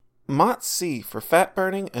MOTS-C for fat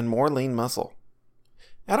burning and more lean muscle.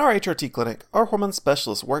 At our HRT clinic, our hormone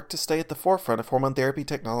specialists work to stay at the forefront of hormone therapy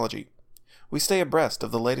technology. We stay abreast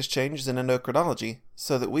of the latest changes in endocrinology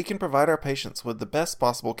so that we can provide our patients with the best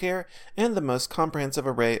possible care and the most comprehensive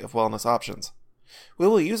array of wellness options. We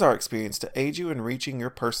will use our experience to aid you in reaching your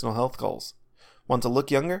personal health goals. Want to look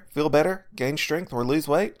younger, feel better, gain strength, or lose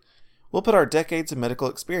weight? We'll put our decades of medical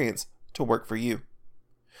experience to work for you.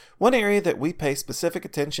 One area that we pay specific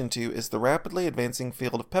attention to is the rapidly advancing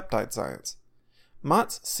field of peptide science.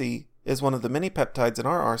 MOTS-C is one of the many peptides in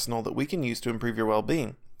our arsenal that we can use to improve your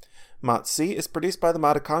well-being. MOTS-C is produced by the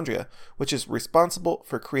mitochondria, which is responsible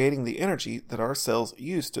for creating the energy that our cells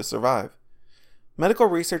use to survive. Medical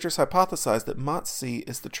researchers hypothesize that MOTS-C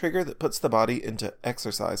is the trigger that puts the body into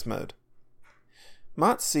exercise mode.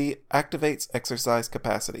 MOTS-C activates exercise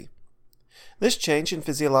capacity. This change in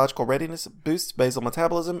physiological readiness boosts basal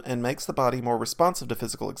metabolism and makes the body more responsive to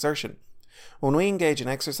physical exertion. When we engage in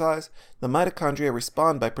exercise, the mitochondria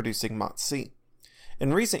respond by producing MOTS-C.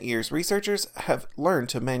 In recent years, researchers have learned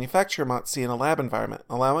to manufacture MOTS-C in a lab environment,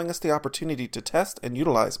 allowing us the opportunity to test and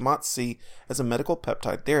utilize MOTS-C as a medical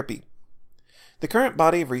peptide therapy. The current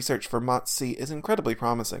body of research for MOTS-C is incredibly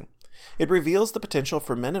promising. It reveals the potential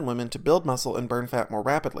for men and women to build muscle and burn fat more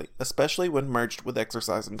rapidly, especially when merged with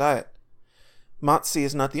exercise and diet. MOTS-C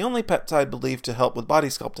is not the only peptide believed to help with body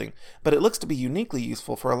sculpting, but it looks to be uniquely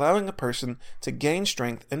useful for allowing a person to gain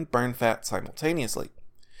strength and burn fat simultaneously.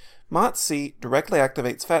 MOTS-C directly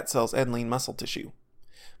activates fat cells and lean muscle tissue.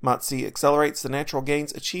 MOTS-C accelerates the natural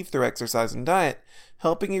gains achieved through exercise and diet,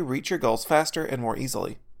 helping you reach your goals faster and more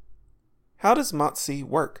easily. How does MOTS-C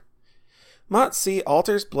work? MOTS-C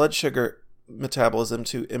alters blood sugar metabolism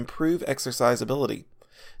to improve exercise ability.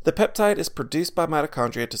 The peptide is produced by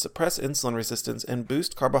mitochondria to suppress insulin resistance and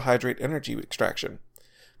boost carbohydrate energy extraction.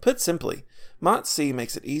 Put simply, MOTS-C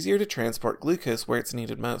makes it easier to transport glucose where it's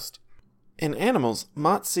needed most. In animals,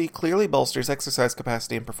 MOTS-C clearly bolsters exercise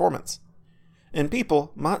capacity and performance. In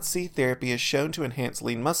people, MOTS-C therapy is shown to enhance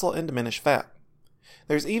lean muscle and diminish fat.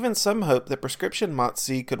 There's even some hope that prescription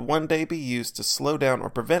MOTS-C could one day be used to slow down or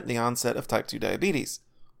prevent the onset of type 2 diabetes.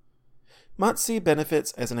 MOTS-C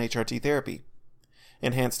benefits as an HRT therapy.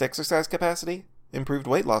 Enhanced exercise capacity, improved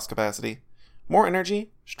weight loss capacity, more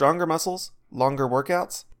energy, stronger muscles, longer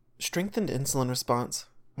workouts, strengthened insulin response,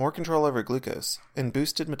 more control over glucose, and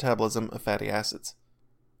boosted metabolism of fatty acids.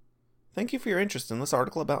 Thank you for your interest in this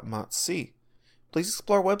article about MOTS-C. Please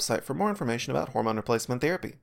explore our website for more information about hormone replacement therapy.